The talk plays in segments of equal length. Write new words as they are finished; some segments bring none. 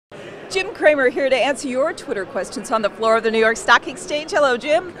Jim Cramer here to answer your Twitter questions on the floor of the New York Stock Exchange. Hello,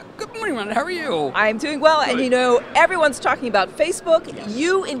 Jim. Good morning, Ron. How are you? I'm doing well, Good. and you know, everyone's talking about Facebook, Yes.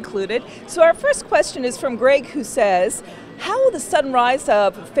 you included. So our first question is from Greg, who says, how will the sudden rise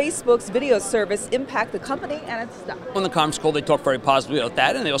of Facebook's video service impact the company and its stock? On the conference call, they talk very positively about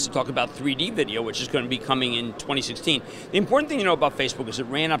that, and they also talk about 3D video, which is going to be coming in 2016. The important thing to know about Facebook is it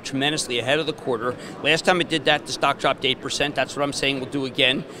ran up tremendously ahead of the quarter. Last time it did that, the stock dropped 8%. That's what I'm saying we'll do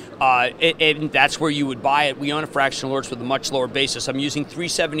again. And that's where you would buy it. We own a fractional alerts with a much lower basis. I'm using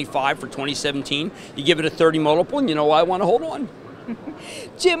 375 for 2017. You give it a 30 multiple, and you know why I want to hold on.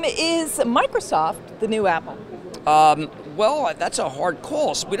 Jim, is Microsoft the new Apple? Well, that's a hard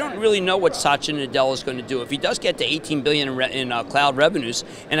call. So we don't really know what Satya Nadella is going to do. If he does get to 18 billion in cloud revenues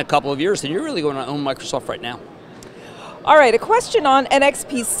in a couple of years, then you're really going to own Microsoft right now. All right, a question on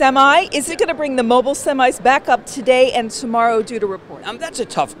NXP Semi. Is it going to bring the mobile semis back up today and tomorrow due to reports? That's a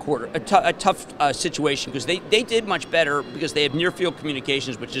tough quarter, a tough situation, because they did much better because they have near-field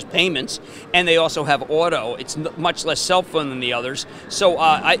communications, which is payments, and they also have auto. It's much less cell phone than the others, so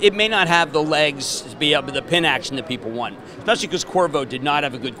it may not have the legs to be able to the pin action that people want, especially because Corvo did not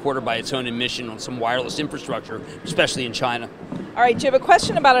have a good quarter by its own admission on some wireless infrastructure, especially in China. All right, Jim, a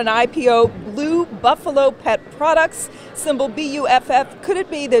question about an IPO, Blue Buffalo Pet Products, symbol BUFF. Could it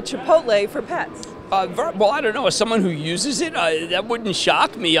be the Chipotle for pets? Well, I don't know. As someone who uses it, that wouldn't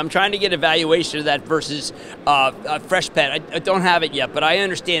shock me. I'm trying to get a valuation of that versus Freshpet. I don't have it yet, but I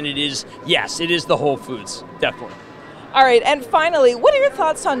understand it is, yes, it is the Whole Foods, definitely. All right, and finally, what are your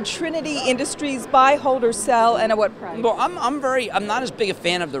thoughts on Trinity Industries, buy, hold, or sell, and at what price? Well, I'm not as big a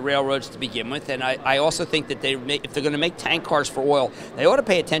fan of the railroads to begin with, and I also think that if they're going to make tank cars for oil, they ought to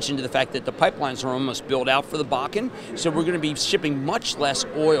pay attention to the fact that the pipelines are almost built out for the Bakken, so we're going to be shipping much less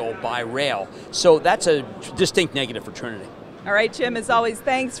oil by rail. So that's a distinct negative for Trinity. All right, Jim, as always,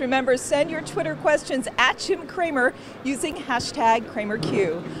 thanks. Remember, send your Twitter questions at Jim Cramer using hashtag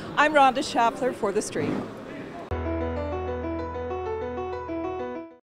CramerQ. I'm Rhonda Schaffler for The Street.